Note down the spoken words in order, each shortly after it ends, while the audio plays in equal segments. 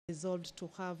resolved to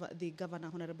have the Governor,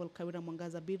 Honorable Kawira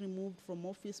Mwangaza, be removed from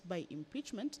office by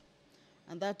impeachment,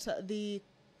 and that the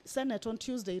Senate on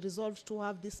Tuesday resolved to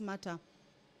have this matter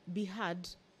be heard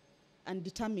and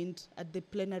determined at the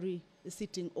plenary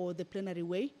sitting or the plenary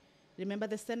way. Remember,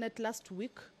 the Senate last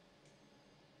week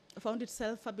found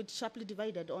itself a bit sharply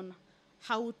divided on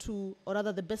how to, or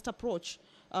rather the best approach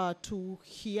to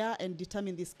hear and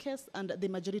determine this case, and the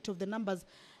majority of the numbers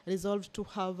resolved to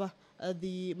have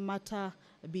the matter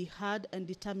be heard and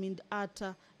determined at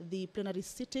the plenary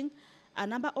sitting. A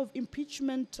number of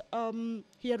impeachment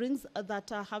hearings that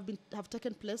have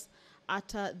taken place at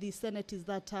the Senate is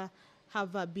that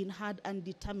have been heard and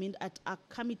determined at a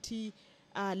committee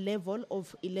level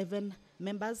of 11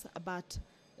 members, but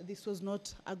this was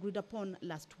not agreed upon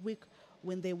last week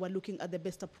when they were looking at the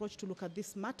best approach to look at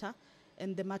this matter,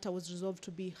 and the matter was resolved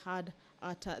to be heard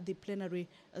at the plenary.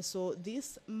 So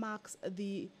this marks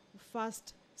the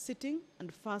first sitting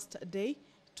and first day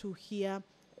to hear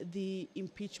the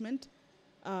impeachment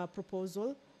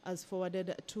proposal as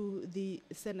forwarded to the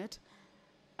Senate.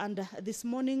 And this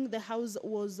morning the House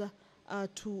was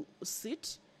to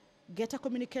sit, get a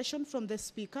communication from the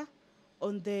Speaker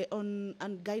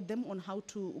and guide them on how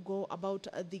to go about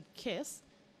the case.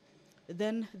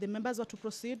 Then the members were to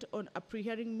proceed on a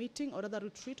pre-hearing meeting, or rather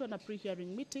retreat on a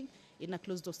pre-hearing meeting in a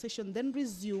closed-door session, then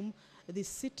resume the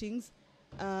sittings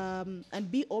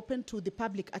and be open to the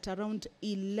public at around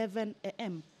 11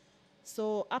 a.m.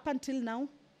 So up until now,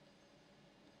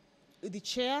 the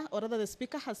chair, or rather the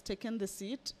Speaker, has taken the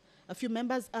seat. A few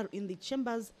members are in the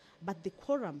chambers, but the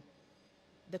quorum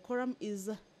is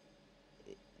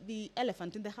the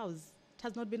elephant in the house. It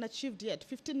has not been achieved yet.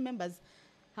 15 members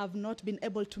have not been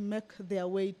able to make their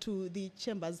way to the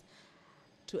chambers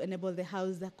to enable the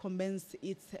House to commence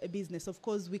its business. Of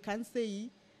course, we can say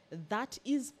that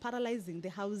is paralyzing the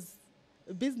House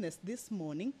business this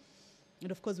morning.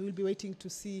 And of course, we will be waiting to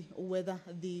see whether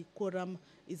the quorum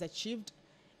is achieved.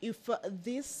 If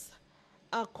this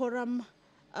quorum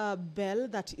bell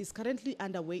that is currently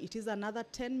underway, it is another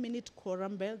 10-minute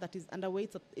quorum bell that is underway.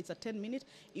 It's a 10-minute.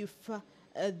 If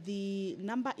the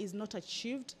number is not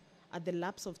achieved at the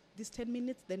lapse of these 10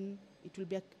 minutes, then it will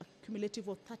be a cumulative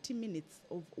of 30 minutes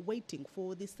of waiting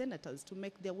for the senators to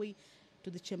make their way to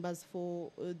the chambers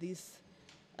for this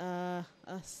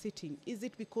sitting. Is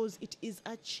it because it is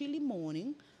a chilly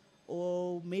morning,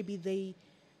 or maybe they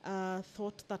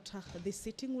thought that the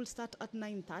sitting will start at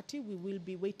 9:30? We will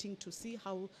be waiting to see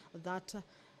how that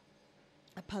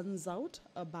pans out.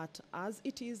 But as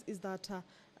it is that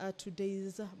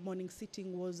today's morning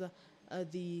sitting was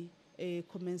the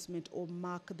commencement or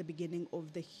mark the beginning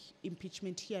of the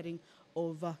impeachment hearing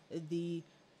of the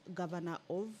governor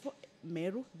of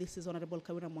Meru. This is Honorable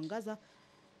Kawira Mwangaza,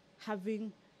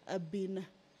 having been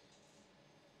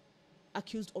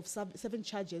accused of 7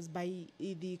 charges by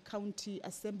the County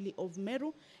Assembly of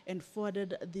Meru, and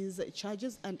forwarded these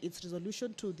charges and its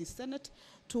resolution to the Senate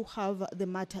to have the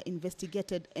matter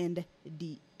investigated and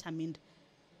determined.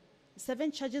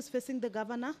 7 charges facing the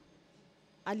governor.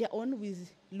 Earlier on, we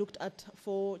looked at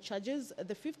 4 charges.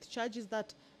 The 5th charge is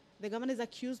that the governor is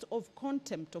accused of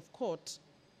contempt of court.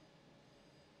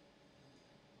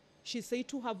 She's said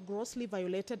to have grossly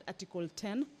violated Article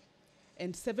 10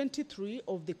 and 73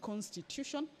 of the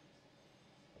Constitution,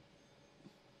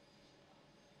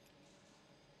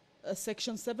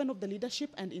 Section 7 of the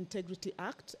Leadership and Integrity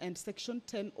Act, and Section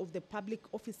 10 of the Public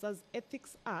Officers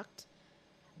Ethics Act,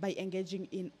 by engaging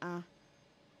in a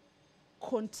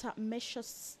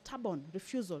contumacious, stubborn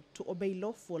refusal to obey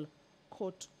lawful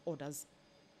court orders.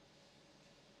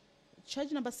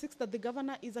 Charge number 6 that the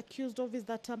governor is accused of is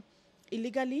that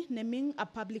illegally naming a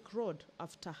public road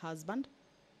after her husband.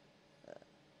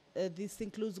 This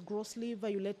includes grossly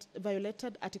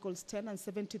violated Articles 10 and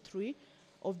 73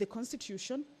 of the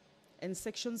Constitution and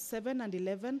Sections 7 and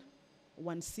 11,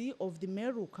 1C of the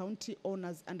Meru County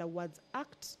Owners and Awards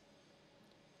Act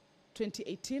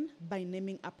 2018 by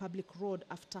naming a public road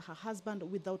after her husband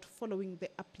without following the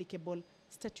applicable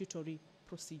statutory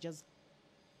procedures.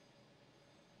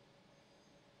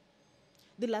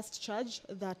 The last charge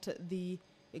that the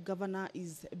governor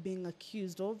is being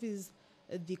accused of is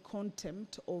the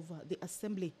contempt of the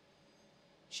assembly.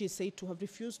 She is said to have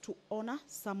refused to honor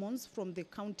summons from the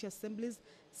County Assembly's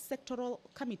Sectoral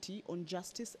Committee on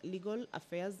Justice, Legal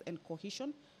Affairs and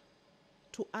Cohesion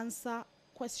to answer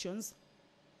questions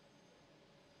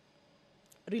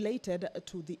related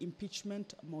to the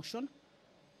impeachment motion.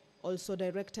 Also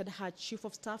directed her chief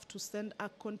of staff to send a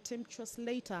contemptuous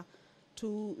letter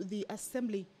to the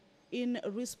assembly in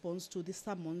response to the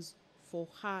summons for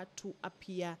her to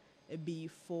appear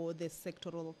before the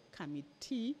sectoral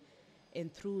committee.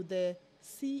 And through the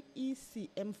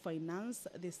CECM Finance,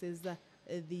 this is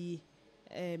the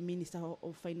Minister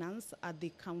of Finance at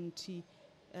the county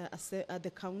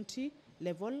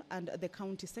level, and the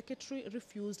county secretary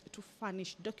refused to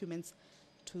furnish documents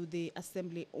to the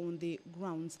assembly on the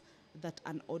grounds that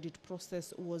an audit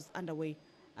process was underway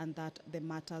and that the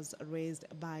matters raised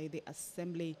by the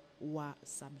assembly were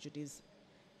sub judice.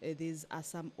 These are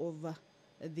some of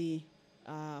the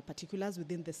particulars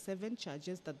within the 7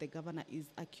 charges that the governor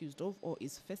is accused of or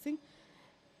is facing,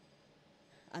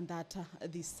 and that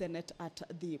the Senate at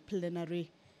the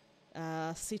plenary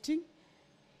sitting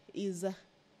is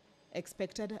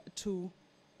expected to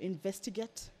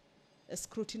investigate,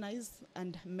 scrutinize,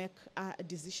 and make a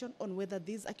decision on whether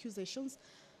these accusations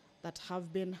that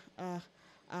have been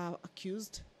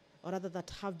accused, or rather that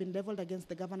have been leveled against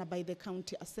the governor by the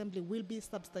county assembly, will be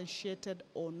substantiated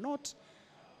or not.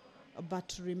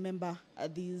 But remember,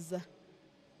 these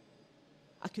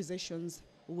accusations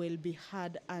will be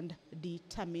heard and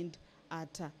determined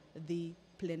at the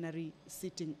plenary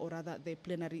sitting, or rather the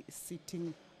plenary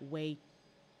sitting way.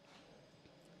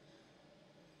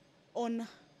 On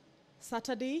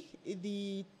Saturday,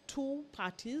 the 2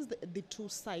 parties, the 2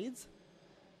 sides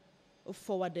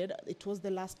forwarded, it was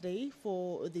the last day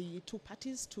for the 2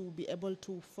 parties to be able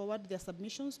to forward their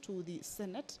submissions to the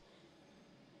Senate.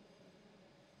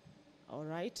 All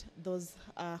right, those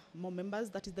are more members.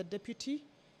 That is the Deputy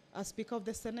Speaker of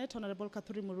the Senate, Honorable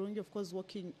Kathuri Murungi, of course,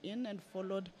 walking in, and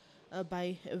followed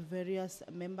by various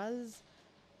members.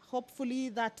 Hopefully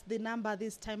that the number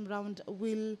this time round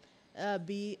will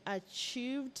be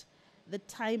achieved. The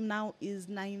time now is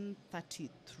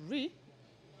 9:33,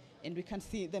 and we can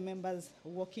see the members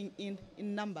walking in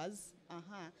numbers.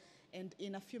 And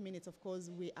in a few minutes, of course,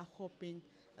 we are hoping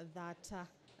that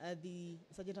the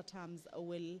Sergeant at Arms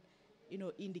will,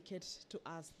 indicate to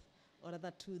us, or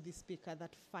rather to the Speaker,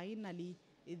 that finally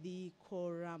the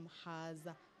quorum has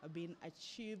been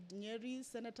achieved. Nyeri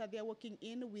Senator, they are walking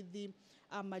in with the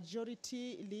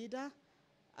majority leader,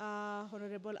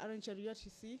 Honorable Aaron Cheruiyot,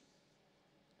 you see.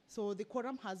 So the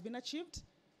quorum has been achieved.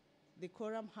 The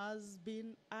quorum has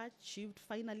been achieved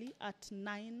finally at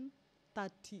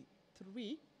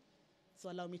 9:33. So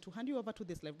allow me to hand you over to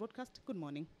this live broadcast. Good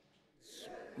morning.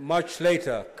 Much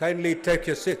later, kindly take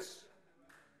your seats.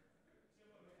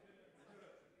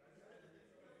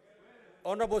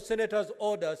 Honorable Senators,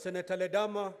 order. Senator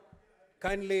Ledama,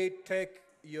 kindly take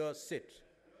your seat.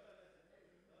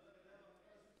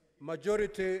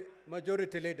 Majority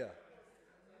Leader.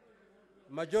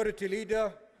 Majority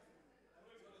Leader,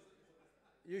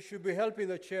 you should be helping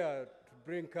the chair to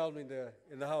bring calm in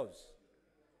the House.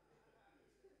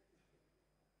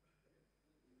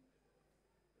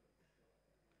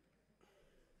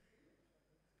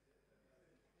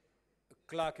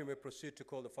 Clerk, you may proceed to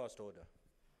call the first order.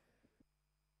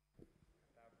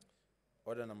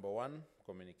 Order number 1,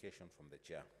 communication from the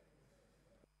chair.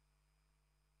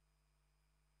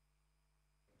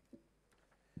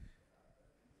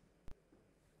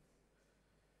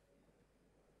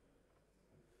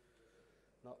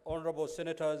 Now, honorable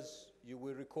senators, you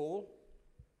will recall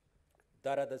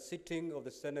that at the sitting of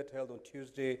the Senate held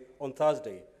on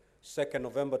Thursday, 2nd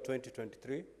November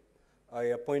 2023, I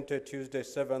appointed Tuesday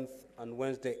 7th and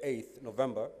Wednesday 8th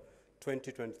November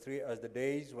 2023 as the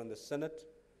days when the Senate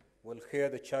will hear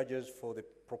the charges for the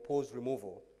proposed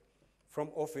removal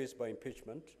from office by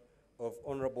impeachment of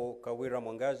Honorable Kawira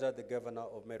Mwangaza, the Governor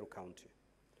of Meru County.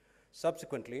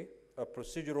 Subsequently, a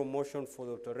procedural motion for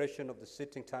the alteration of the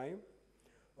sitting time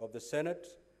of the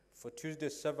Senate for Tuesday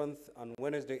 7th and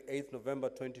Wednesday 8th November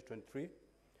 2023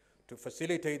 to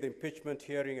facilitate the impeachment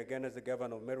hearing against the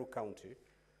Governor of Meru County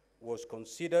was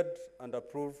considered and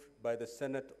approved by the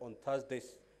Senate on Thursday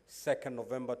 2nd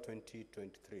November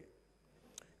 2023.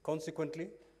 Consequently,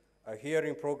 a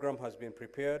hearing program has been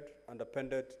prepared and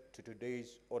appended to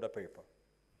today's order paper.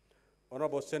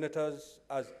 Honorable Senators,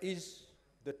 as is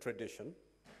the tradition,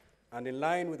 and in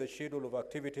line with the schedule of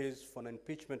activities for an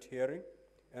impeachment hearing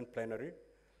and plenary,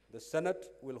 the Senate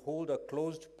will hold a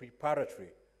closed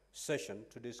preparatory session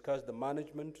to discuss the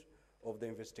management of the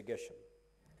investigation.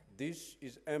 This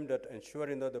is aimed at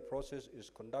ensuring that the process is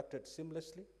conducted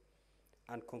seamlessly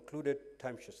and concluded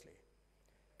timely,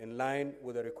 in line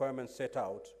with the requirements set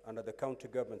out under the County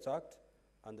Governments Act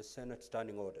and the Senate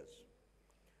Standing Orders.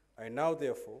 I now,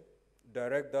 therefore,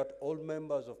 direct that all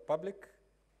members of public,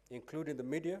 including the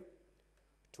media,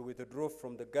 to withdraw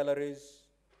from the galleries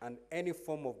and any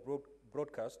form of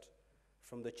broadcast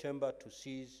from the chamber to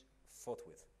cease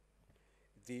forthwith.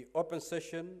 The open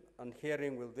session and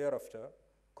hearing will thereafter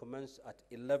commence at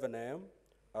 11 a.m.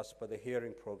 as per the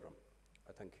hearing program.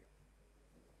 I thank you.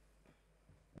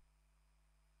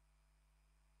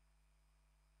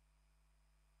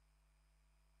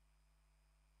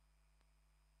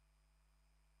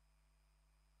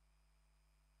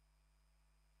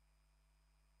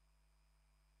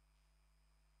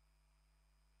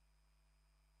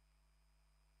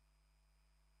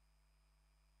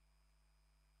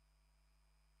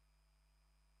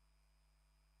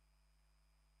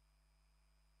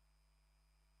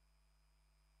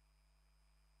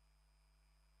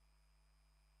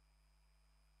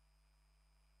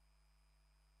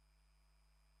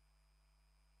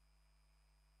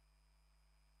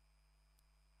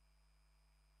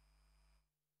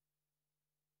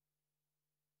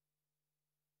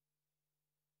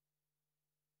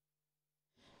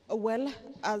 Well,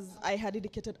 as I had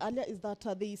indicated earlier, is that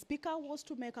the Speaker was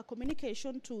to make a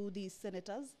communication to the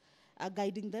senators,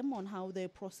 guiding them on how the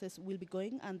process will be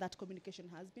going, and that communication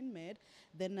has been made.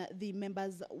 Then the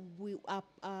members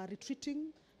are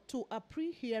retreating to a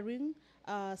pre-hearing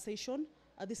session.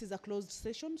 This is a closed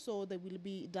session, so they will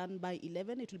be done by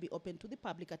 11. It will be open to the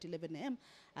public at 11 a.m.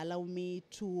 Allow me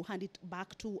to hand it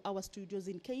back to our studios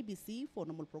in KBC for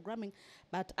normal programming.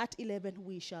 But at 11,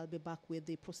 we shall be back with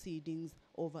the proceedings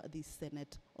over the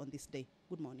Senate on this day.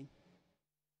 Good morning.